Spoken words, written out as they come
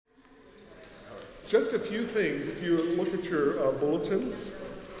just a few things. If you look at your bulletins,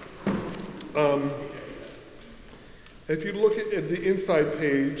 if you look at the inside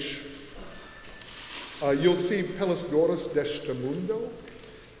page, you'll see Pelas Doras deste Mundo.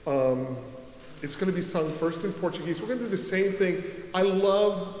 It's going to be sung first in Portuguese. We're going to do the same thing. I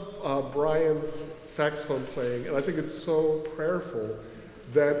love Brian's saxophone playing, and I think it's so prayerful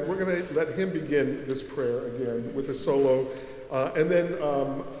that we're going to let him begin this prayer again with a solo. And then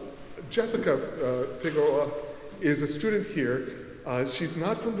Jessica Figueroa is a student here. She's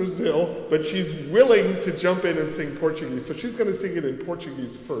not from Brazil, but she's willing to jump in and sing Portuguese. So she's going to sing it in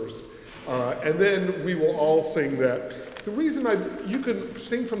Portuguese first. And then we will all sing that. The reason you can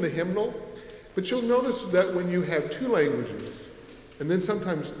sing from the hymnal, but you'll notice that when you have two languages, and then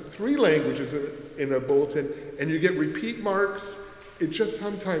sometimes three languages in a bulletin, and you get repeat marks,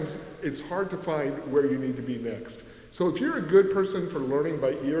 sometimes it's hard to find where you need to be next. So if you're a good person for learning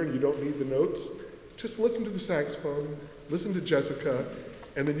by ear and you don't need the notes, just listen to the saxophone, listen to Jessica,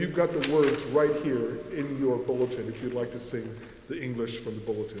 and then you've got the words right here in your bulletin if you'd like to sing the English from the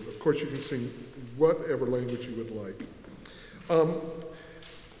bulletin. Of course, you can sing whatever language you would like.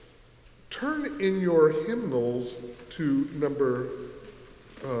 Turn in your hymnals to number,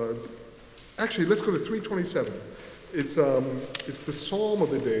 actually, let's go to 327. It's the psalm of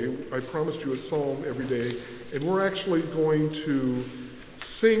the day. I promised you a psalm every day, and we're actually going to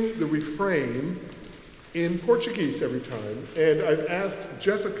sing the refrain in Portuguese every time. And I've asked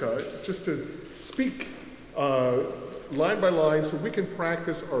Jessica just to speak line by line so we can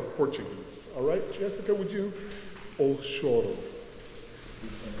practice our Portuguese. All right, Jessica, would you? O choro.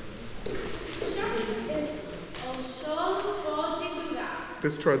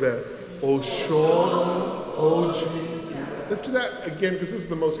 Let's try that. O choro, hoje. Let's do that again because this is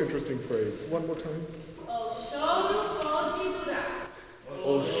the most interesting phrase. One more time. O choro pode durar.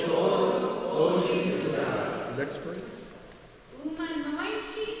 O choro, hoje durar. Next phrase. Uma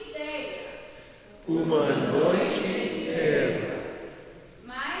noite inteira. Uma noite inteira.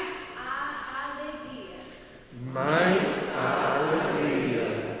 Mais a alegria. Mais a alegria.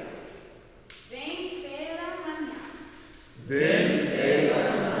 Vem pela manhã. Vem pela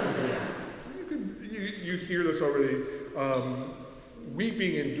manhã. You hear this already.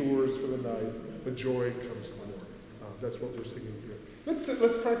 Weeping endures for the night, but joy comes in the morning. That's what we're singing here.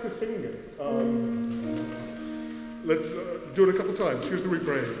 Let's practice singing it. Let's do it a couple times. Here's the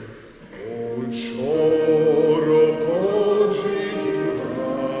refrain. O choro pode durar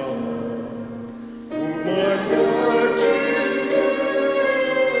uma noite inteira,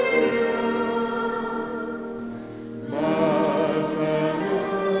 mas a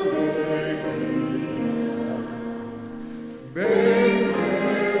alegria vem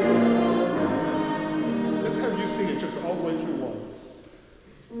pela. Let's have you sing it just all the way through once.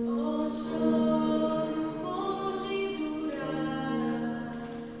 O choro pode durar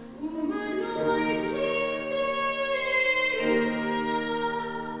uma noite inteira,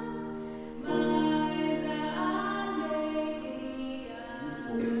 mas a alegria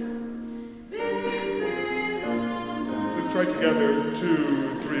vem pela manhã. Let's try together.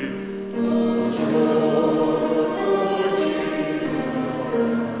 2, 3. O choro pode durar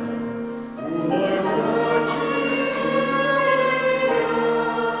uma noite inteira,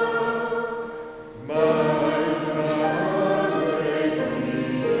 mas a alegria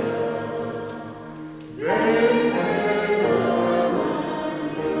vem pela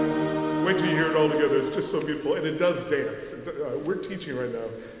manhã. Wait till you hear it all together. It's just so beautiful, and it does dance. We're teaching right now.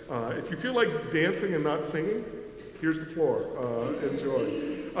 If you feel like dancing and not singing, here's the floor.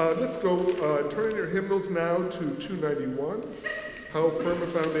 Enjoy. Let's go. Turn in your hymnals now to 291. How firm a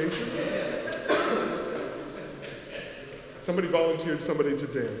foundation. Somebody volunteered somebody to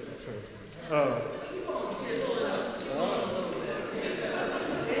dance, it sounds like.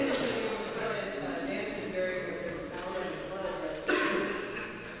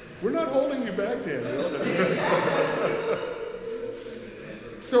 We're not holding you back, Daniel.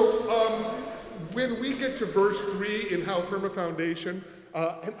 So, when we get to verse 3 in How Firm a Foundation,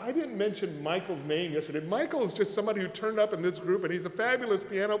 and I didn't mention Michael's name yesterday. Michael is just somebody who turned up in this group, and he's a fabulous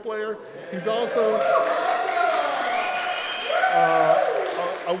piano player. He's also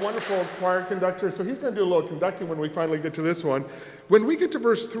a wonderful choir conductor. So he's going to do a little conducting when we finally get to this one. When we get to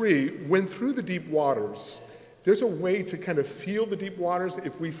verse 3, when through the deep waters, there's a way to kind of feel the deep waters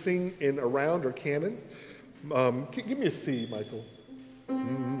if we sing in a round or canon. Give me a C, Michael.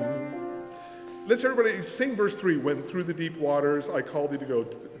 Let's everybody sing verse 3. When through the deep waters I called thee to go,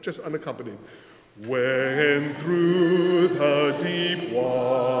 just unaccompanied. When through the deep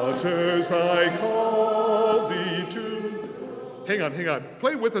waters I called thee to. hang on.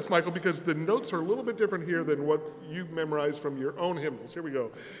 Play with us, Michael, because the notes are a little bit different here than what you've memorized from your own hymnals. Here we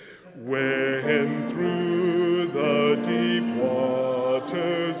go. When through the deep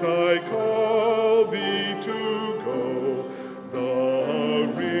waters I call thee to go,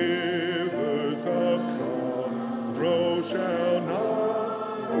 the rivers of sorrow shall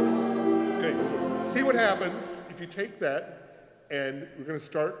not. Okay, see what happens if you take that, and we're going to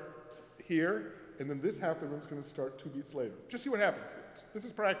start here, and then this half of the room's going to start 2 beats later. Just see what happens. This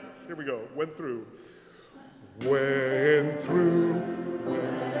is practice. Here we go. Went through. When through.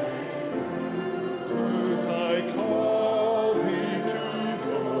 I call thee to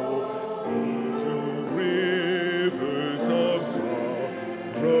go to rivers of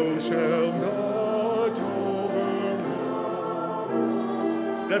sorrow shall not overrun.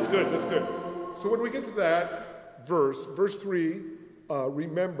 That's good. So when we get to that verse 3,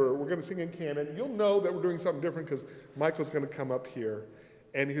 remember, we're going to sing in canon. You'll know that we're doing something different because Michael's going to come up here.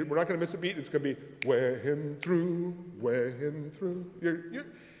 And we're not going to miss a beat. It's going to be when through.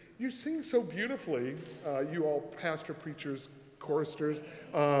 You sing so beautifully, you all pastor, preachers, choristers,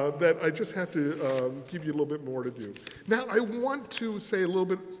 that I just have to give you a little bit more to do. Now, I want to say a little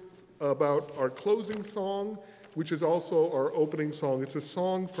bit about our closing song, which is also our opening song. It's a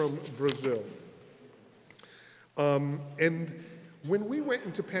song from Brazil. And when we went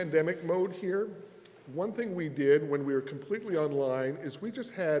into pandemic mode here, one thing we did when we were completely online is we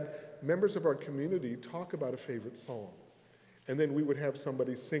just had members of our community talk about a favorite song. And then we would have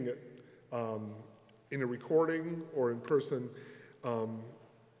somebody sing it in a recording or in person.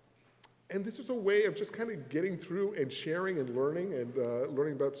 And this is a way of just kind of getting through and sharing and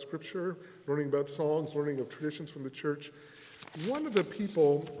learning about scripture, learning about songs, learning of traditions from the church. One of the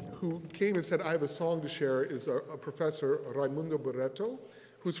people who came and said, I have a song to share, is a professor, Raimundo Barreto,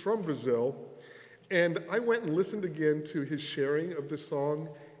 who's from Brazil. And I went and listened again to his sharing of this song,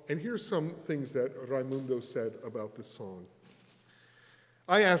 and here's some things that Raimundo said about this song.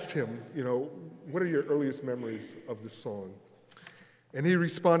 I asked him, what are your earliest memories of this song? And he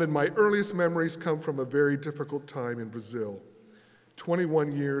responded, my earliest memories come from a very difficult time in Brazil.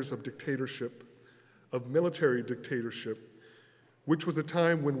 21 years of dictatorship, of military dictatorship, which was a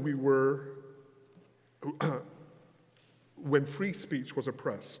time when when free speech was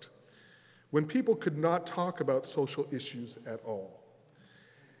oppressed, when people could not talk about social issues at all.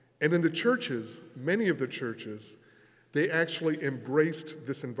 And in the churches, many of the churches, they actually embraced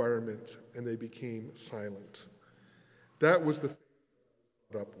this environment and they became silent. That was the thing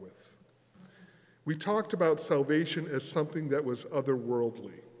I put up with. We talked about salvation as something that was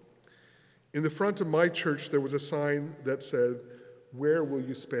otherworldly. In the front of my church, there was a sign that said, where will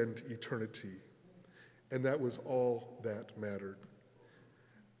you spend eternity? And that was all that mattered.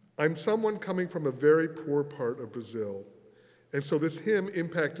 I'm someone coming from a very poor part of Brazil, and so this hymn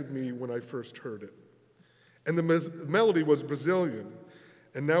impacted me when I first heard it. And the melody was Brazilian,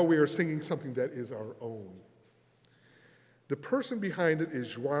 and now we are singing something that is our own. The person behind it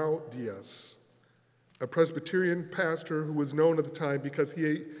is João Dias, a Presbyterian pastor who was known at the time because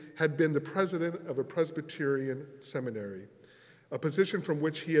he had been the president of a Presbyterian seminary, a position from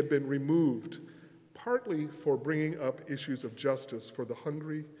which he had been removed, partly for bringing up issues of justice for the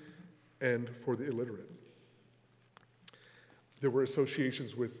hungry and for the illiterate. There were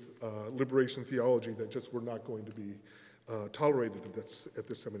associations with liberation theology that just were not going to be tolerated at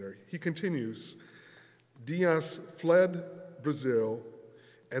this seminary. He continues, Dias fled Brazil,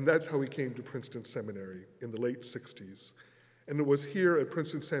 and that's how he came to Princeton Seminary in the late 60s. And it was here at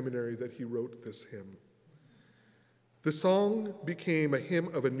Princeton Seminary that he wrote this hymn. The song became a hymn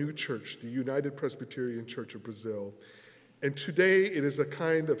of a new church, the United Presbyterian Church of Brazil, and today it is a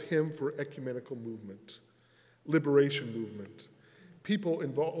kind of hymn for ecumenical movement, liberation movement, people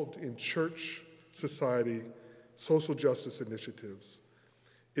involved in church, society, social justice initiatives.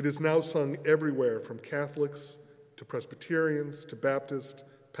 It is now sung everywhere from Catholics to Presbyterians to Baptists,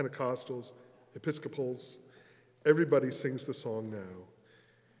 Pentecostals, Episcopals. Everybody sings the song now.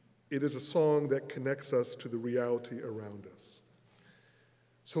 It is a song that connects us to the reality around us.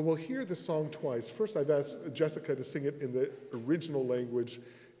 So we'll hear the song twice. First, I've asked Jessica to sing it in the original language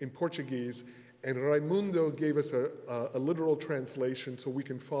in Portuguese, and Raimundo gave us a literal translation so we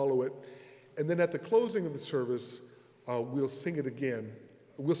can follow it. And then at the closing of the service, we'll sing it again.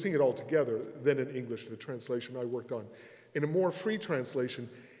 We'll sing it all together, then in English, the translation I worked on. In a more free translation,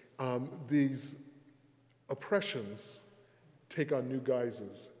 these oppressions take on new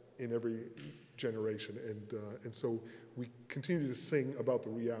guises in every generation, and so we continue to sing about the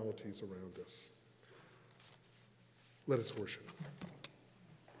realities around us. Let us worship.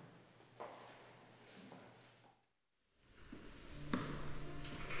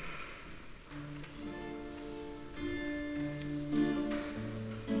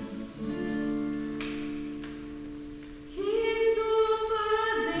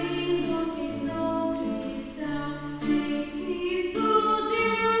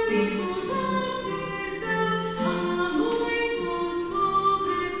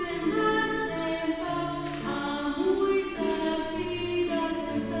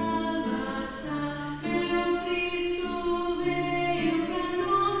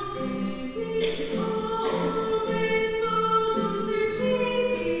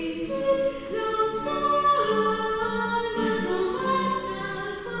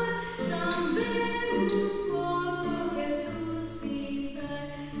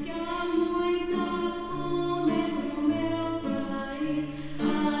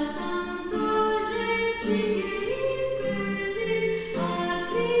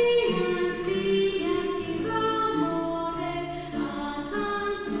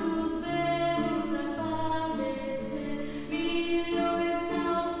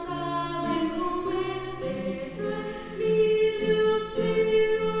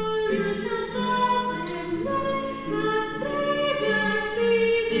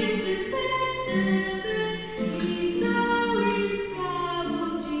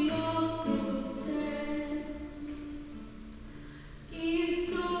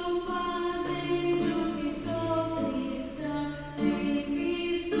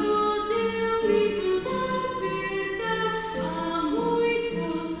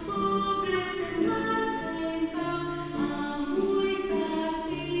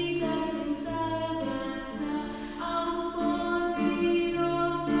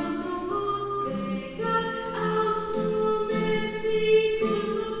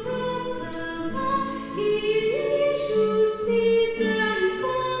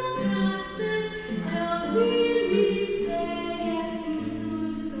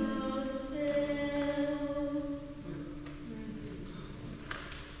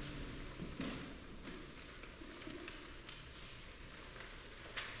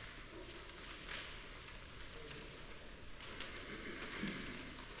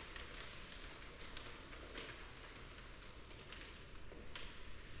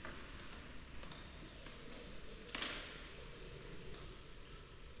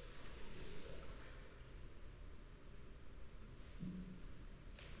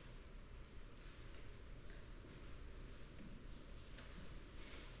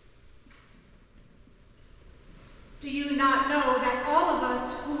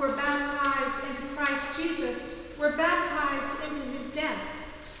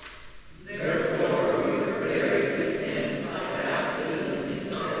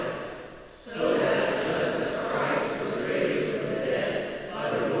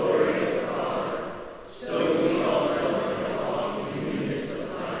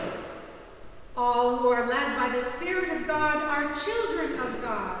 All who are led by the Spirit of God are children of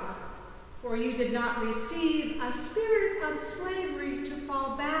God. For you did not receive a spirit of slavery to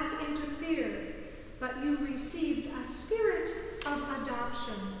fall back into fear, but you received a spirit of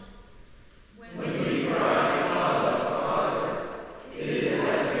adoption. When we cry, Abba, Father, it is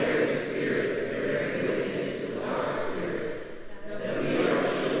that very Spirit bearing witness to our spirit that we are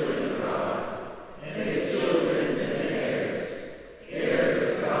children of God, and if children, then heirs, heirs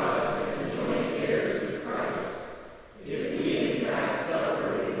of God, and joint heirs with Christ, if we in fact suffer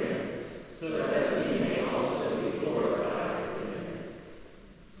with him, so that we may also be glorified with him.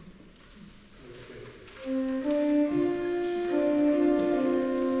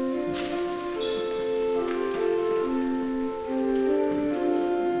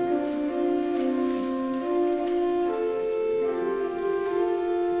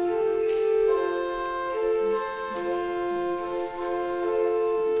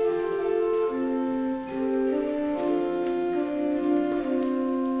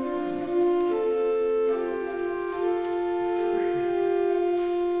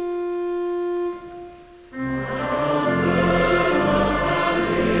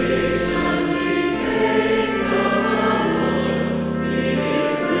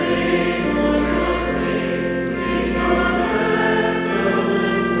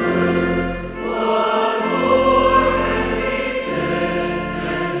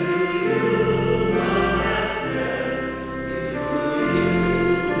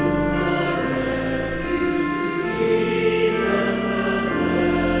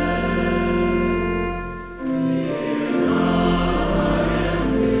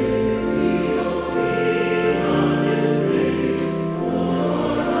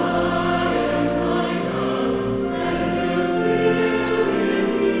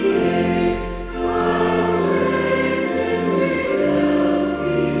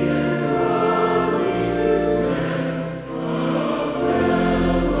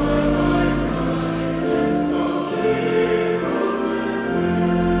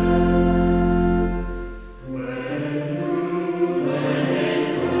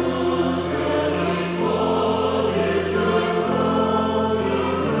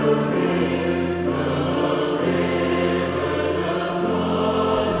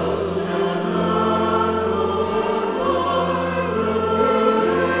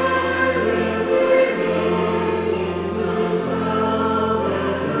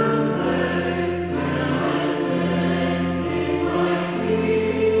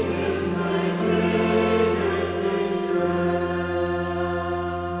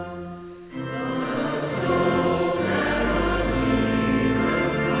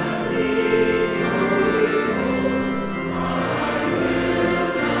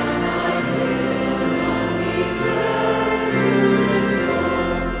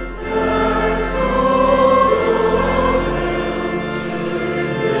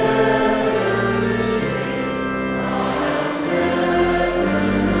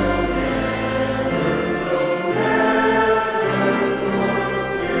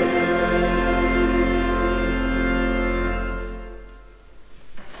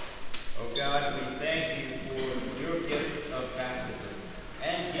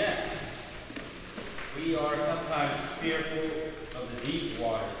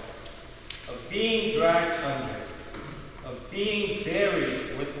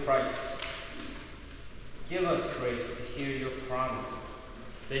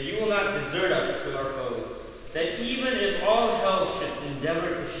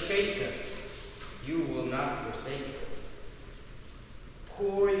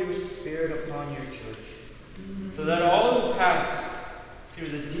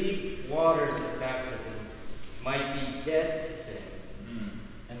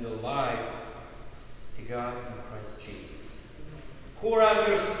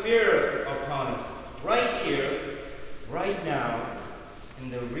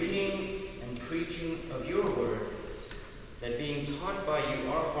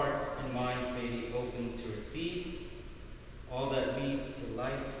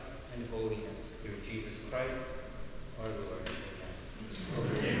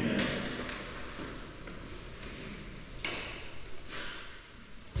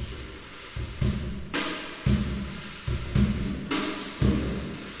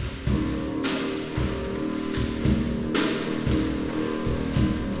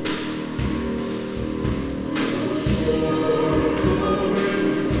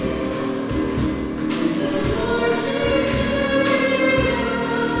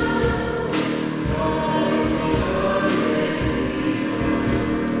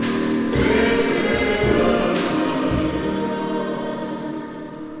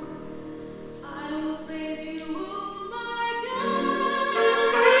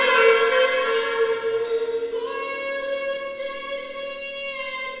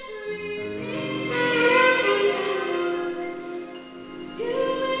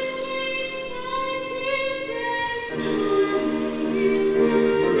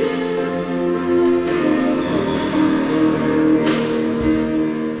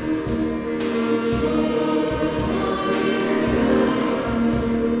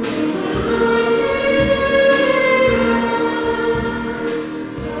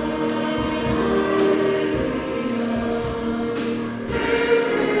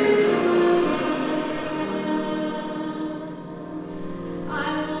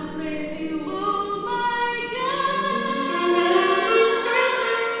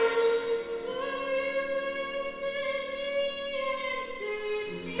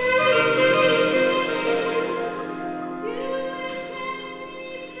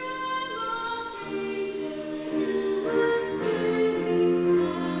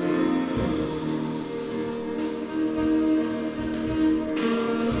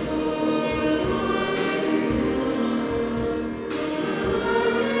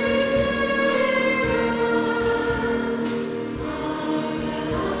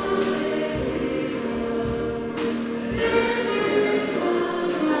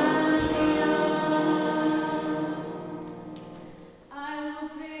 will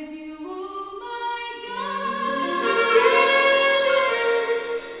praise you, oh my God. For you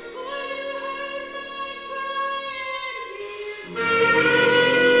heard my cry and healed me.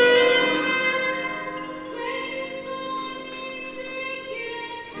 When you saw me sick and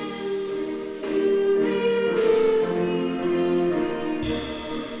helpless, you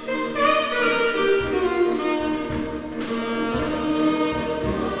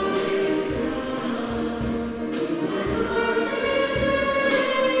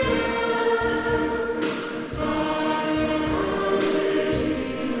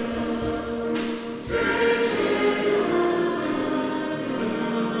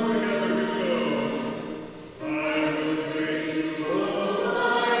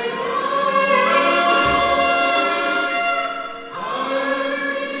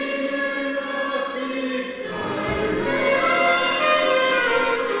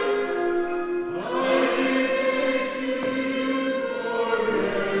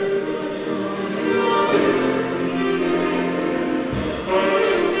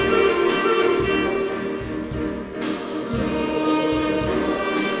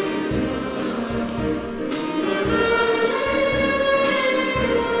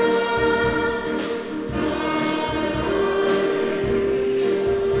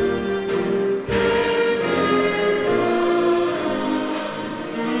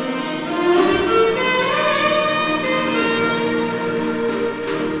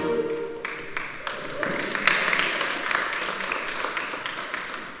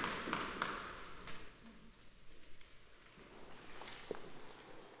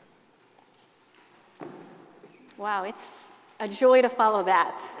Wow, it's a joy to follow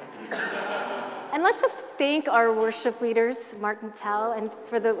that. And let's just thank our worship leaders, Mark and Tell, and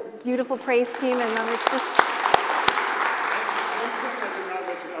for the beautiful praise team. And it's just One thing I did not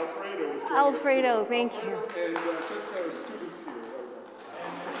mention, Alfredo was joining us Alfredo, too. thank you. And Jessica, our students here.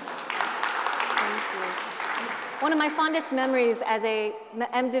 Thank you. One of my fondest memories as a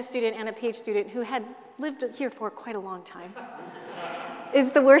MDiv student and a PH student who had lived here for quite a long time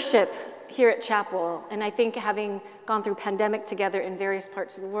is the worship here at Chapel. And I think having gone through pandemic together in various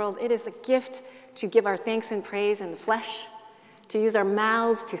parts of the world, it is a gift to give our thanks and praise in the flesh, to use our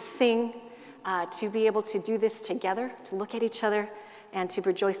mouths to sing, to be able to do this together, to look at each other, and to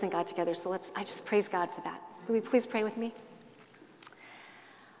rejoice in God together. So I just praise God for that. Will you please pray with me?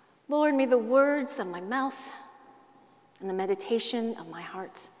 Lord, may the words of my mouth and the meditation of my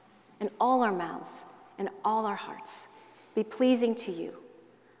heart and all our mouths and all our hearts be pleasing to you,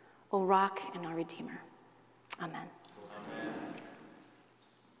 O Rock and our Redeemer. Amen. Amen.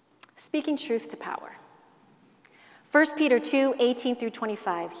 Speaking truth to power. 1 Peter 2, 18 through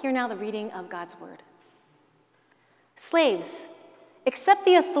 25. Hear now the reading of God's word. Slaves, accept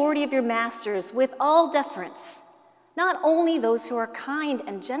the authority of your masters with all deference, not only those who are kind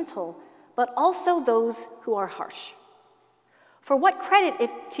and gentle, but also those who are harsh. For what credit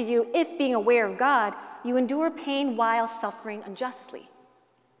to you if, being aware of God, you endure pain while suffering unjustly?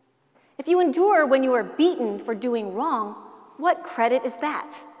 If you endure when you are beaten for doing wrong, what credit is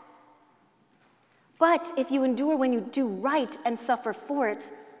that? But if you endure when you do right and suffer for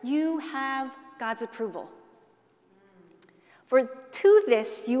it, you have God's approval. For to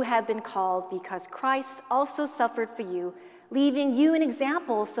this you have been called, because Christ also suffered for you, leaving you an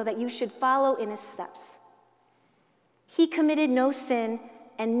example so that you should follow in his steps. He committed no sin,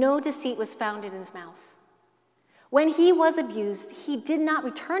 and no deceit was found in his mouth. When he was abused, he did not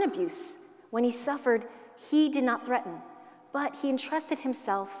return abuse. When he suffered, he did not threaten, but he entrusted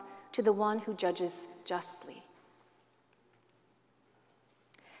himself to the one who judges justly.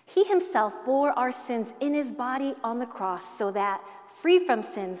 He himself bore our sins in his body on the cross so that, free from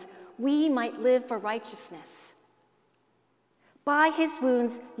sins, we might live for righteousness. By his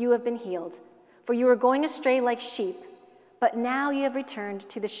wounds you have been healed, for you were going astray like sheep, but now you have returned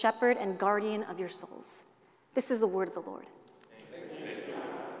to the shepherd and guardian of your souls. This is the word of the Lord.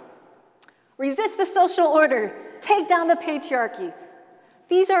 Resist the social order. Take down the patriarchy.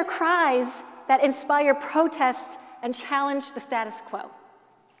 These are cries that inspire protest and challenge the status quo.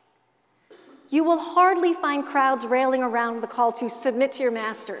 You will hardly find crowds railing around the call to submit to your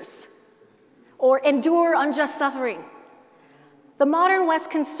masters or endure unjust suffering. The modern West's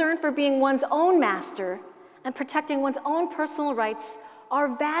concern for being one's own master and protecting one's own personal rights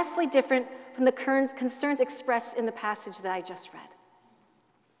are vastly different from the current concerns expressed in the passage that I just read.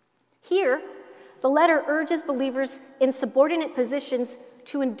 Here, the letter urges believers in subordinate positions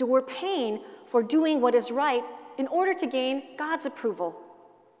to endure pain for doing what is right in order to gain God's approval.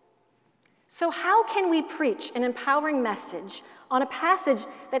 So how can we preach an empowering message on a passage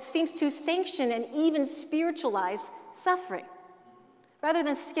that seems to sanction and even spiritualize suffering? Rather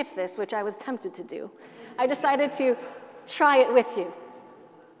than skip this, which I was tempted to do, I decided to try it with you.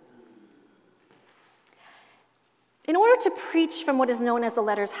 In order to preach from what is known as the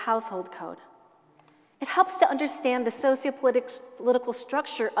letter's household code, it helps to understand the socio-political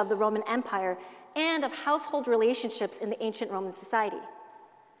structure of the Roman Empire and of household relationships in the ancient Roman society.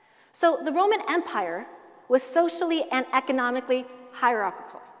 So the Roman Empire was socially and economically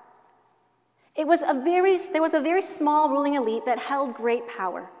hierarchical. There was a very small ruling elite that held great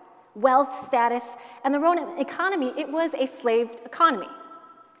power, wealth, status, and the Roman economy, it was a slave economy.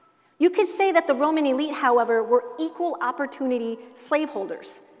 You could say that the Roman elite, however, were equal opportunity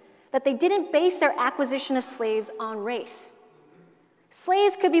slaveholders, that they didn't base their acquisition of slaves on race.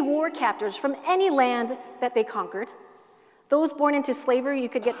 Slaves could be war captors from any land that they conquered. Those born into slavery, you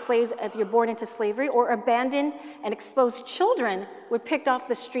could get slaves if you're born into slavery, or abandoned and exposed children were picked off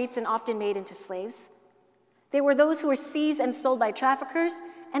the streets and often made into slaves. There were those who were seized and sold by traffickers,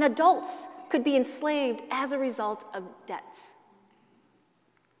 and adults could be enslaved as a result of debts.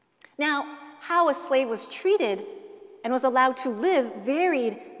 Now, how a slave was treated and was allowed to live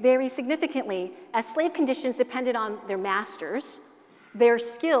varied very significantly, as slave conditions depended on their masters, their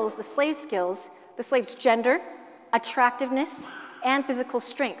skills, the slave's gender, attractiveness, and physical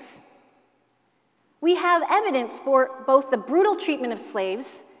strength. We have evidence for both the brutal treatment of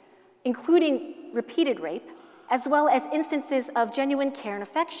slaves, including repeated rape, as well as instances of genuine care and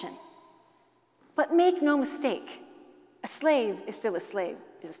affection. But make no mistake, a slave is still a slave,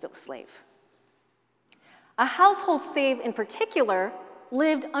 is still a slave. A household slave in particular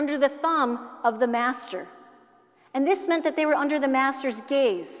lived under the thumb of the master. And this meant that they were under the master's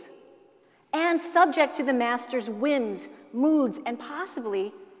gaze and subject to the master's whims, moods, and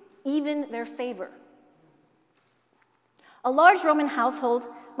possibly even their favor. A large Roman household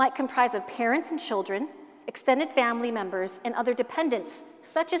might comprise of parents and children, extended family members, and other dependents,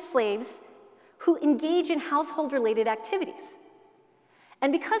 such as slaves, who engage in household-related activities.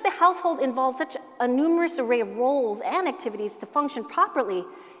 And because the household involved such a numerous array of roles and activities to function properly,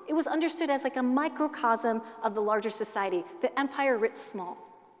 it was understood as like a microcosm of the larger society, the empire writ small.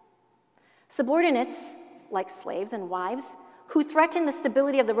 Subordinates, like slaves and wives, who threatened the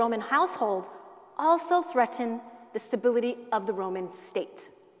stability of the Roman household, also threatened the stability of the Roman state.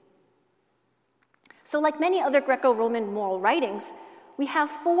 So like many other Greco-Roman moral writings, we have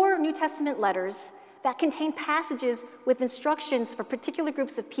 4 New Testament letters that contain passages with instructions for particular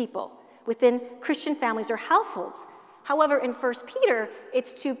groups of people within Christian families or households. However, in 1 Peter,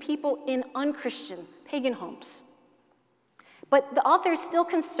 it's to people in unchristian, pagan homes. But the author is still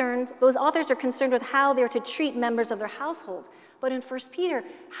concerned, those authors are concerned with how they're to treat members of their household. But in 1 Peter,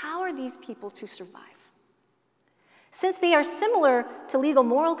 how are these people to survive? Since they are similar to legal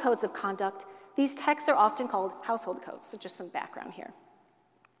moral codes of conduct, these texts are often called household codes. So just some background here.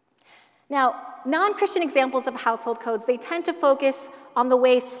 Now, non-Christian examples of household codes, they tend to focus on the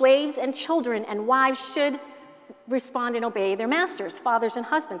way slaves and children and wives should respond and obey their masters, fathers and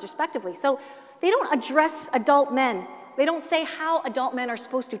husbands, respectively. So they don't address adult men. They don't say how adult men are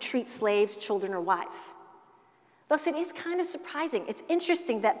supposed to treat slaves, children, or wives. Thus, it is kind of surprising. It's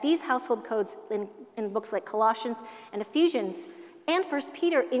interesting that these household codes in books like Colossians and Ephesians and 1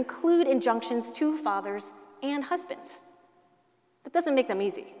 Peter include injunctions to fathers and husbands. That doesn't make them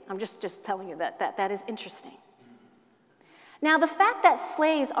easy. I'm just telling you that is interesting. Now, the fact that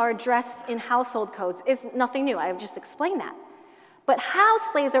slaves are addressed in household codes is nothing new. I have just explained that. But how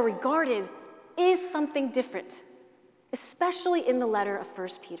slaves are regarded is something different, especially in the letter of 1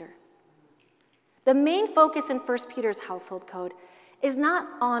 Peter. The main focus in 1 Peter's household code is not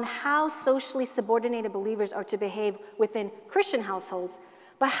on how socially subordinated believers are to behave within Christian households,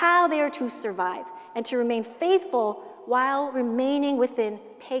 but how they are to survive and to remain faithful while remaining within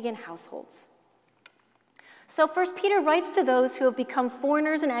pagan households. So 1 Peter writes to those who have become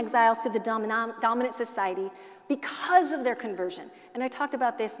foreigners and exiles to the dominant society because of their conversion. And I talked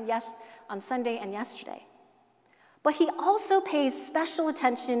about this on Sunday and yesterday. But he also pays special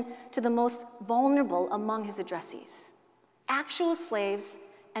attention to the most vulnerable among his addressees, actual slaves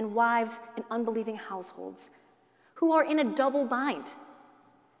and wives in unbelieving households who are in a double bind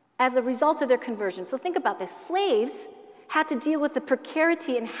as a result of their conversion. So think about this. Slaves had to deal with the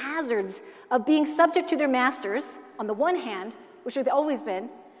precarity and hazards of being subject to their masters, on the one hand, which they've always been,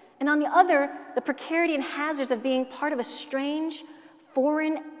 and on the other, the precarity and hazards of being part of a strange,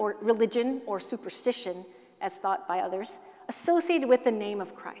 foreign or religion or superstition, as thought by others, associated with the name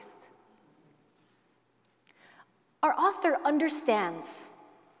of Christ. Our author understands,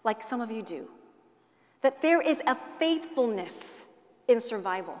 like some of you do, that there is a faithfulness in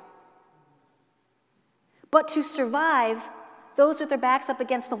survival. But to survive, those with their backs up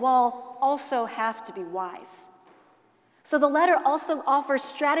against the wall also have to be wise. So the letter also offers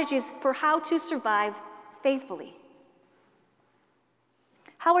strategies for how to survive faithfully.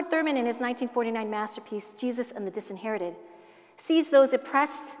 Howard Thurman, in his 1949 masterpiece, Jesus and the Disinherited, sees those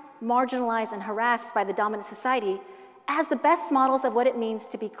oppressed, marginalized, and harassed by the dominant society as the best models of what it means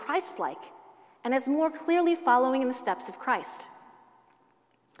to be Christ-like and as more clearly following in the steps of Christ.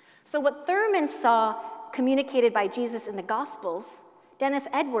 So what Thurman saw communicated by Jesus in the Gospels, Dennis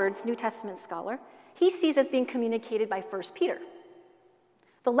Edwards, New Testament scholar, he sees as being communicated by 1 Peter.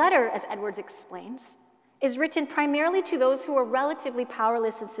 The letter, as Edwards explains, is written primarily to those who are relatively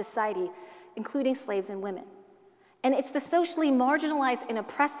powerless in society, including slaves and women. And it's the socially marginalized and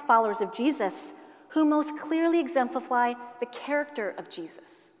oppressed followers of Jesus who most clearly exemplify the character of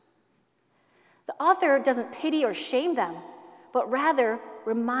Jesus. The author doesn't pity or shame them, but rather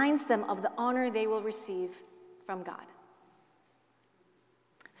reminds them of the honor they will receive from God.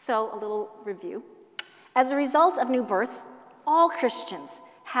 So, a little review. As a result of new birth, all Christians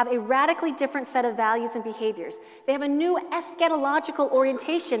have a radically different set of values and behaviors. They have a new eschatological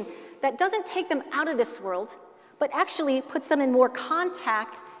orientation that doesn't take them out of this world, but actually puts them in more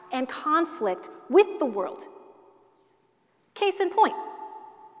contact and conflict with the world. Case in point,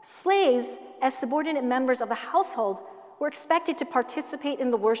 slaves, as subordinate members of the household, were expected to participate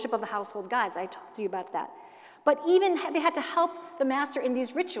in the worship of the household gods. I talked to you about that. But even they had to help the master in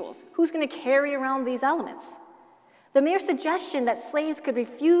these rituals. Who's going to carry around these elements? The mere suggestion that slaves could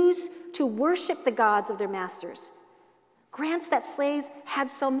refuse to worship the gods of their masters grants that slaves had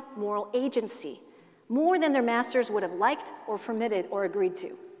some moral agency, more than their masters would have liked or permitted or agreed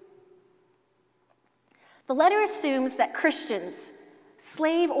to. The letter assumes that Christians,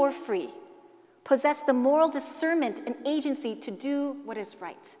 slave or free, possess the moral discernment and agency to do what is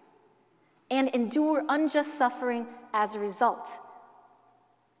right and endure unjust suffering as a result.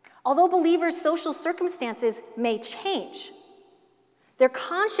 Although believers' social circumstances may change, their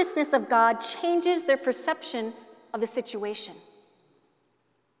consciousness of God changes their perception of the situation.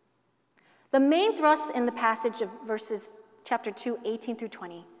 The main thrust in the passage of verses chapter 2, 18 through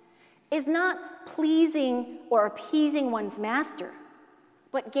 20, is not pleasing or appeasing one's master,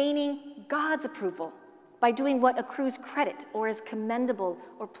 but gaining God's approval by doing what accrues credit or is commendable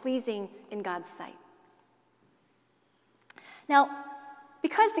or pleasing in God's sight. Now,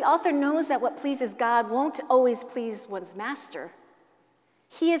 because the author knows that what pleases God won't always please one's master,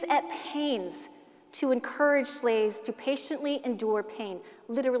 he is at pains to encourage slaves to patiently endure pain,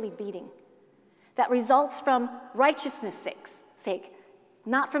 literally beating, that results from righteousness' sake,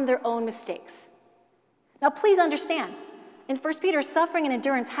 not from their own mistakes. Now, please understand, in 1 Peter, suffering and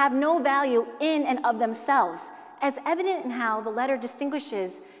endurance have no value in and of themselves, as evident in how the letter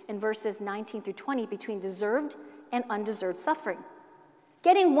distinguishes in verses 19 through 20 between deserved and undeserved suffering.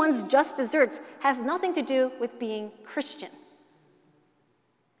 Getting one's just deserts has nothing to do with being Christian.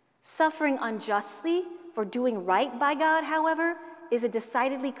 Suffering unjustly for doing right by God, however, is a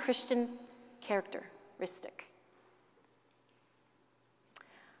decidedly Christian characteristic.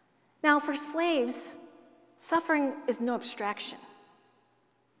 Now, for slaves, suffering is no abstraction.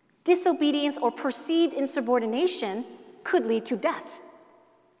 Disobedience or perceived insubordination could lead to death.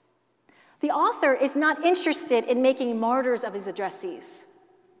 The author is not interested in making martyrs of his addressees.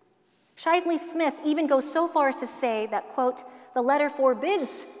 Shively Smith even goes so far as to say that, quote, the letter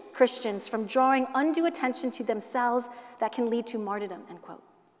forbids Christians from drawing undue attention to themselves that can lead to martyrdom, end quote.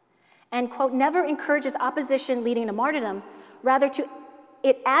 And, quote, never encourages opposition leading to martyrdom, rather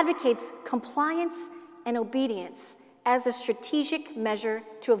it advocates compliance and obedience as a strategic measure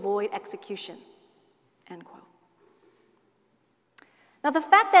to avoid execution, end quote. Now, the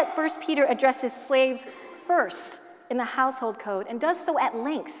fact that 1 Peter addresses slaves first in the household code and does so at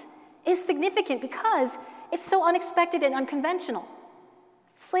length is significant because it's so unexpected and unconventional.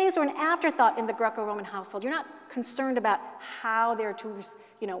 Slaves are an afterthought in the Greco-Roman household. You're not concerned about how they're to,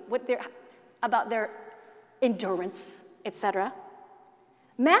 about their endurance, etc.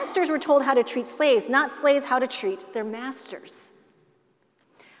 Masters were told how to treat slaves, not slaves how to treat their masters.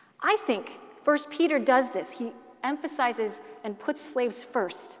 I think 1 Peter does this. He emphasizes and puts slaves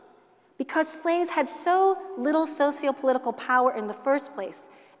first because slaves had so little socio-political power in the first place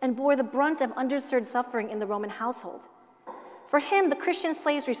and bore the brunt of underserved suffering in the Roman household. For him, the Christian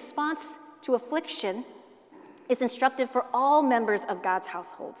slave's response to affliction is instructive for all members of God's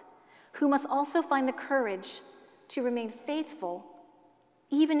household, who must also find the courage to remain faithful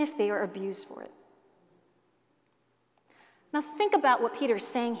even if they are abused for it. Now think about what Peter is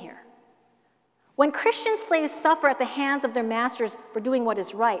saying here. When Christian slaves suffer at the hands of their masters for doing what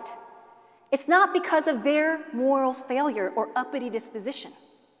is right, It's not because of their moral failure or uppity disposition.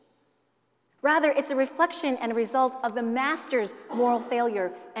 Rather, it's a reflection and a result of the master's moral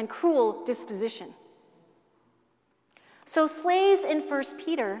failure and cruel disposition. So slaves in 1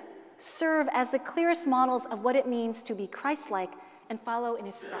 Peter serve as the clearest models of what it means to be Christ-like and follow in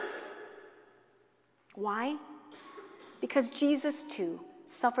his steps. Why? Because Jesus, too,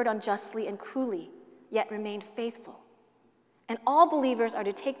 suffered unjustly and cruelly, yet remained faithful. And all believers are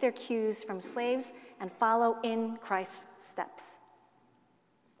to take their cues from slaves and follow in Christ's steps.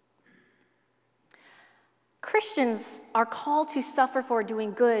 Christians are called to suffer for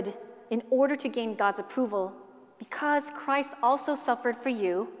doing good in order to gain God's approval because Christ also suffered for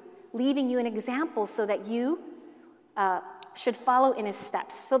you, leaving you an example so that you should follow in his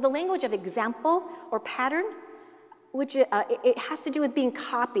steps. So the language of example or pattern, which it has to do with being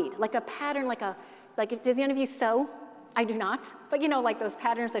copied, like a pattern, like does any of you sew? I do not, but like those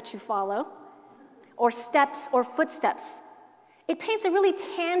patterns that you follow, or steps or footsteps. It paints a really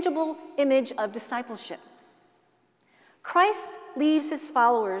tangible image of discipleship. Christ leaves his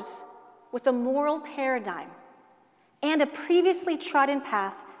followers with a moral paradigm and a previously trodden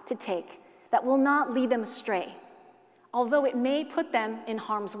path to take that will not lead them astray, although it may put them in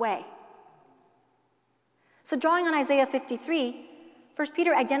harm's way. So drawing on Isaiah 53, 1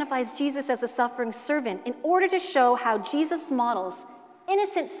 Peter identifies Jesus as a suffering servant in order to show how Jesus models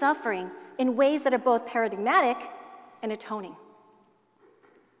innocent suffering in ways that are both paradigmatic and atoning.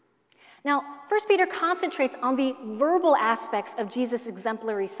 Now, 1 Peter concentrates on the verbal aspects of Jesus'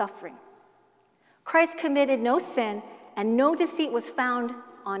 exemplary suffering. Christ committed no sin, and no deceit was found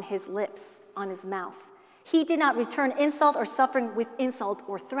on his lips, on his mouth. He did not return insult or suffering with insult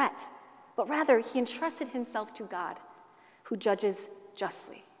or threat, but rather he entrusted himself to God, who judges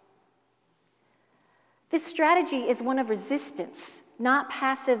justly. This strategy is one of resistance, not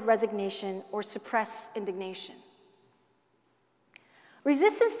passive resignation or suppressed indignation.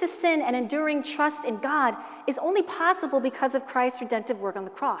 Resistance to sin and enduring trust in God is only possible because of Christ's redemptive work on the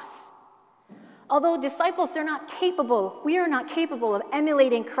cross. Although disciples, we are not capable of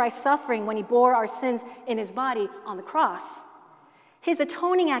emulating Christ's suffering when he bore our sins in his body on the cross. His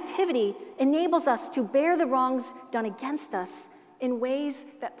atoning activity enables us to bear the wrongs done against us in ways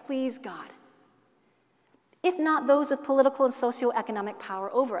that please God, if not those with political and socioeconomic power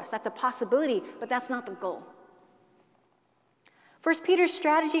over us. That's a possibility, but that's not the goal. 1 Peter's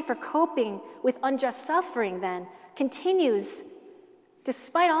strategy for coping with unjust suffering, then, continues,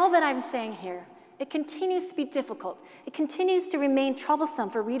 despite all that I'm saying here, it continues to be difficult. It continues to remain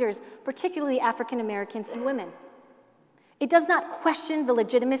troublesome for readers, particularly African Americans and women. It does not question the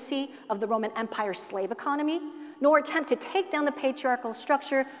legitimacy of the Roman Empire slave economy, nor attempt to take down the patriarchal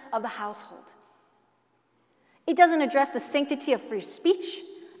structure of the household. It doesn't address the sanctity of free speech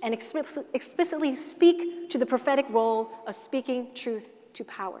and explicitly speak to the prophetic role of speaking truth to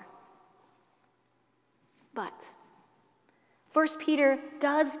power. But 1 Peter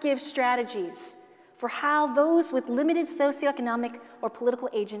does give strategies for how those with limited socioeconomic or political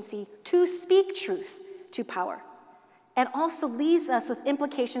agency to speak truth to power, and also leaves us with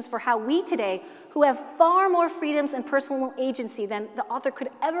implications for how we today, who have far more freedoms and personal agency than the author could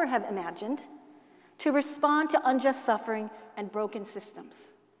ever have imagined, to respond to unjust suffering and broken systems.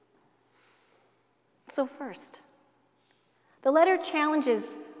 So first, the letter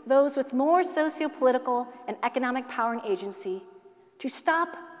challenges those with more socio-political and economic power and agency to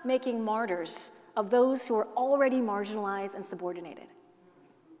stop making martyrs of those who are already marginalized and subordinated.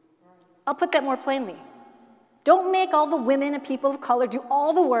 I'll put that more plainly. Don't make all the women and people of color do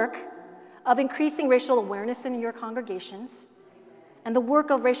all the work of increasing racial awareness in your congregations and the work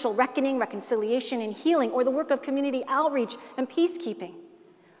of racial reckoning, reconciliation, and healing, or the work of community outreach and peacekeeping.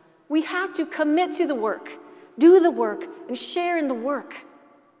 We have to commit to the work, do the work, and share in the work.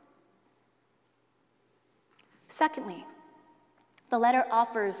 Secondly, the letter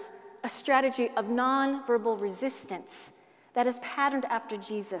offers a strategy of nonverbal resistance that is patterned after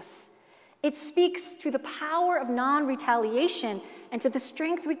Jesus. It speaks to the power of non-retaliation and to the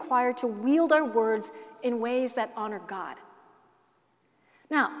strength required to wield our words in ways that honor God.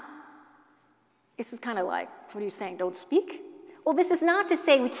 Now, this is kind of like, what are you saying, don't speak? Well, this is not to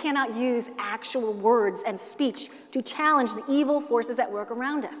say we cannot use actual words and speech to challenge the evil forces that work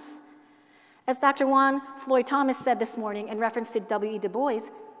around us. As Dr. Juan Floyd Thomas said this morning in reference to W.E. Du Bois,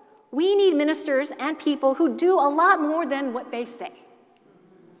 we need ministers and people who do a lot more than what they say.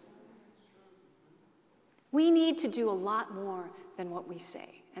 We need to do a lot more than what we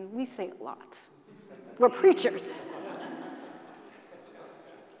say, and we say a lot. We're preachers.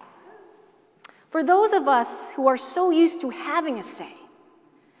 For those of us who are so used to having a say,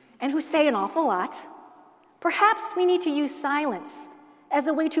 and who say an awful lot, perhaps we need to use silence as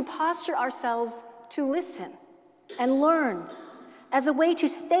a way to posture ourselves to listen and learn, as a way to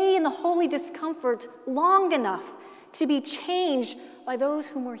stay in the holy discomfort long enough to be changed by those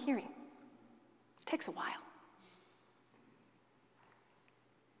whom we're hearing. It takes a while.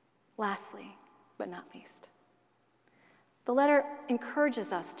 Lastly, but not least, the letter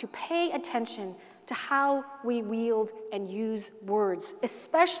encourages us to pay attention to how we wield and use words,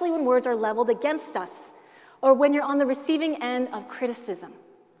 especially when words are leveled against us or when you're on the receiving end of criticism.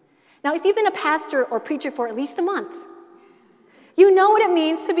 Now, if you've been a pastor or preacher for at least a month, you know what it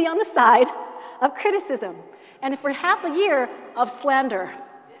means to be on the side of criticism, and for half a year of slander.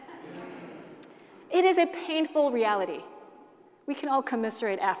 It is a painful reality. We can all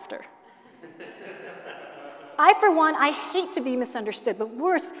commiserate after. I, for one, I hate to be misunderstood, but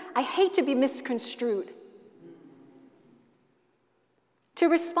worse, I hate to be misconstrued. To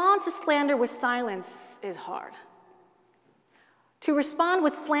respond to slander with silence is hard. To respond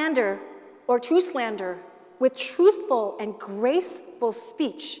with slander, or to slander, with truthful and graceful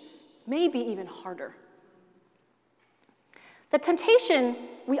speech may be even harder. The temptation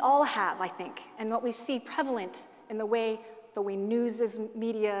we all have, I think, and what we see prevalent in the way news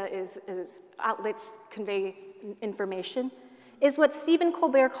media is outlets convey information, is what Stephen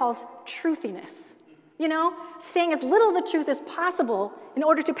Colbert calls truthiness. You know, saying as little of the truth as possible in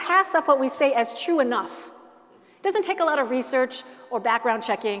order to pass off what we say as true enough. It doesn't take a lot of research or background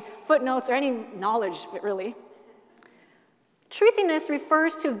checking, footnotes, or any knowledge, really. Truthiness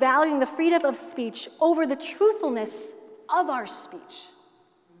refers to valuing the freedom of speech over the truthfulness of our speech.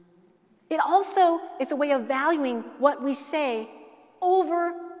 It also is a way of valuing what we say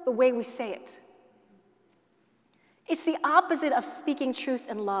over the way we say it. It's the opposite of speaking truth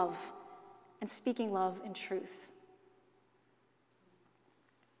in love and speaking love in truth.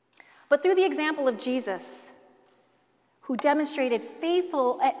 But through the example of Jesus, demonstrated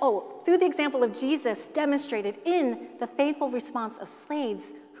in the faithful response of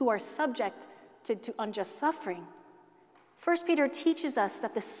slaves who are subject to unjust suffering, 1 Peter teaches us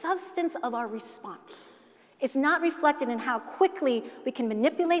that the substance of our response is not reflected in how quickly we can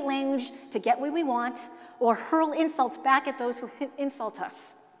manipulate language to get what we want or hurl insults back at those who insult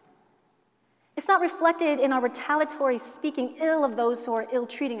us. It's not reflected in our retaliatory speaking ill of those who are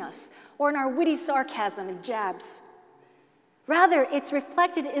ill-treating us or in our witty sarcasm and jabs. Rather, it's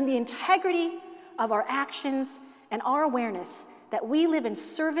reflected in the integrity of our actions and our awareness that we live in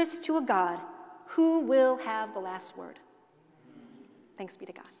service to a God who will have the last word. Thanks be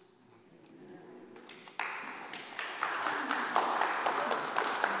to God.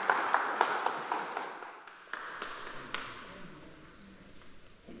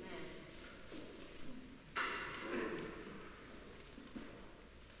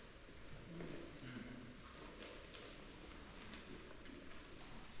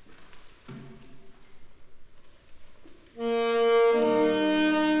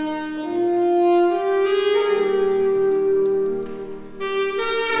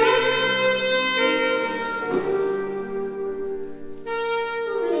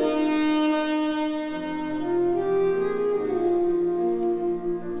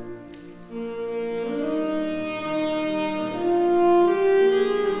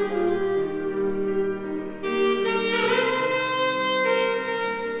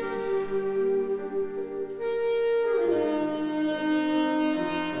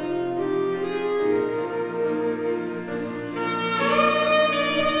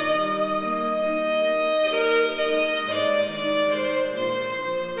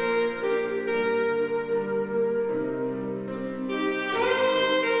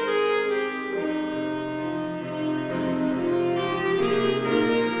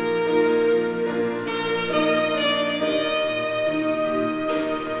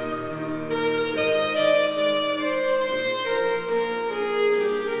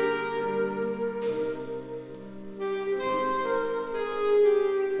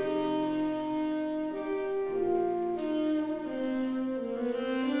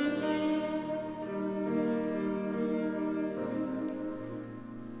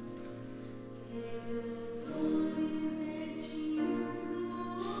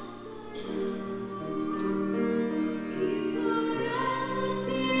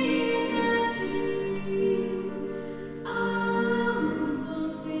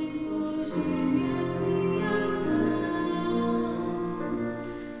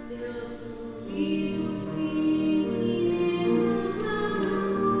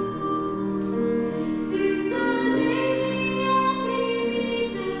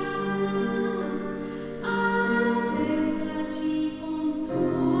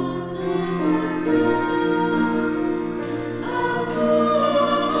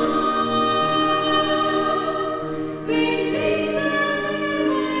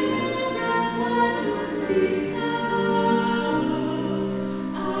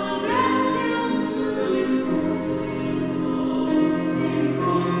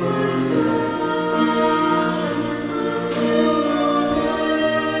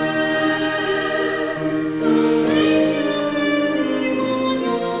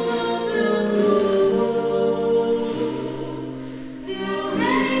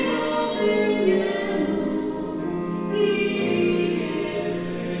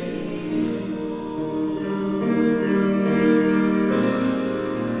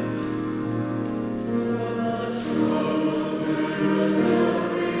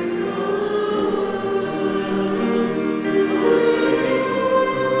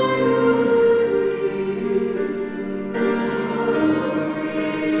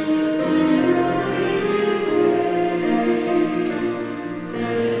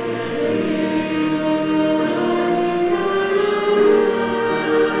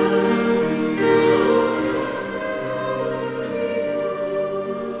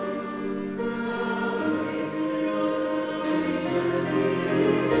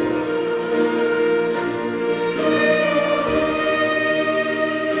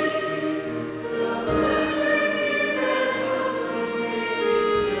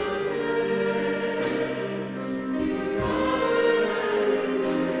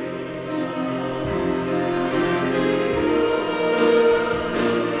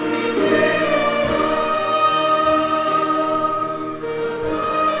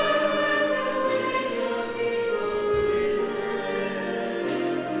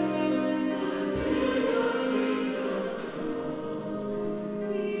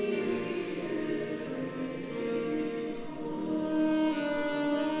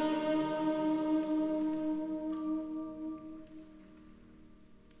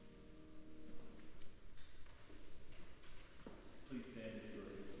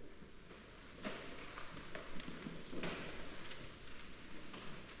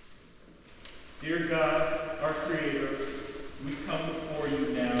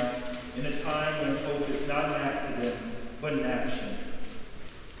 not an accident, but an action.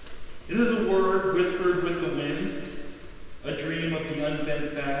 It is a word whispered with the wind, a dream of the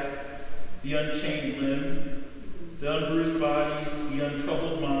unbent back, the unchained limb, the unbruised body, the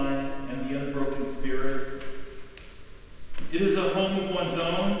untroubled mind, and the unbroken spirit. It is a home of one's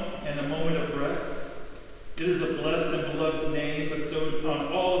own and a moment of rest. It is a blessed and beloved name bestowed upon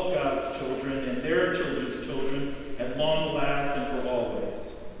all of God's children and their children's children at long last and for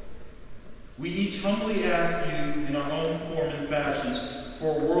always. We each humbly ask you in our own form and fashion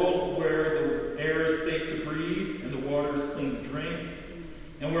for a world where the air is safe to breathe and the water is clean to drink,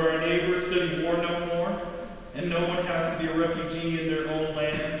 and where our neighbors study war no more, and no one has to be a refugee in their own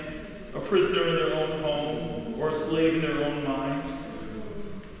land, a prisoner in their own home, or a slave in their own mind.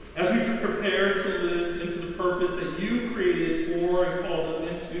 As we prepare to live into the purpose that you created for and called us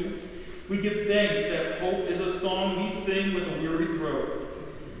into, we give thanks that hope is a song we sing with a weary throat.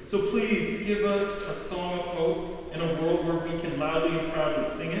 So please give us a song of hope in a world where we can loudly and proudly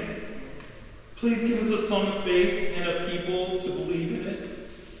sing it. Please give us a song of faith and a people to believe in it.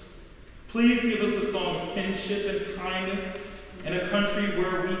 Please give us a song of kinship and kindness and a country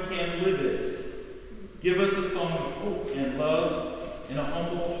where we can live it. Give us a song of hope and love and a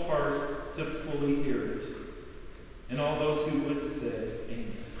humble heart to fully hear it. And all those who would say,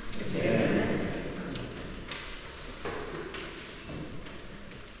 Amen. Amen.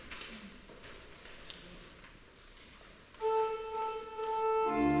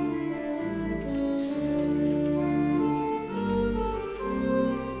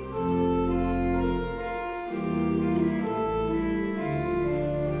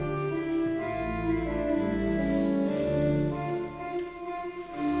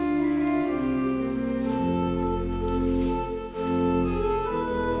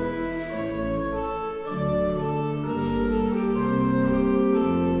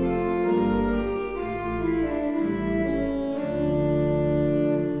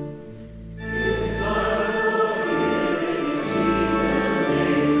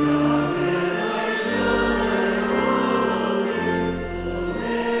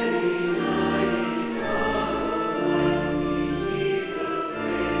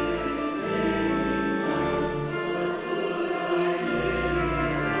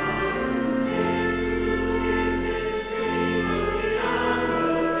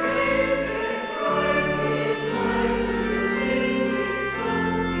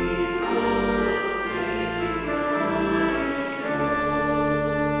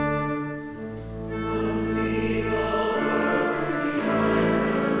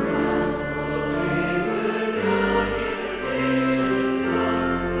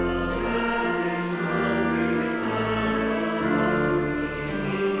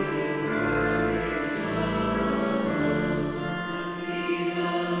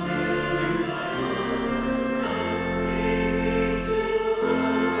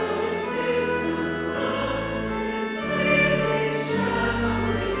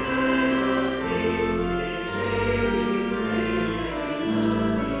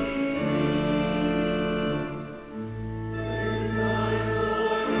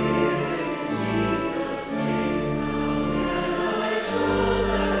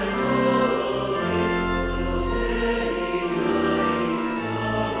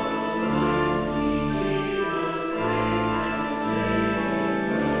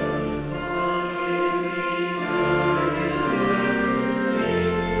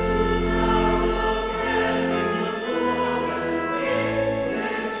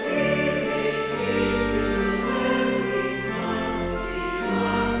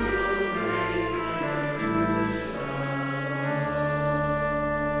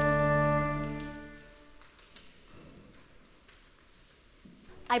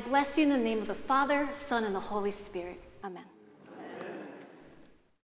 I bless you in the name of the Father, Son, and the Holy Spirit. Amen.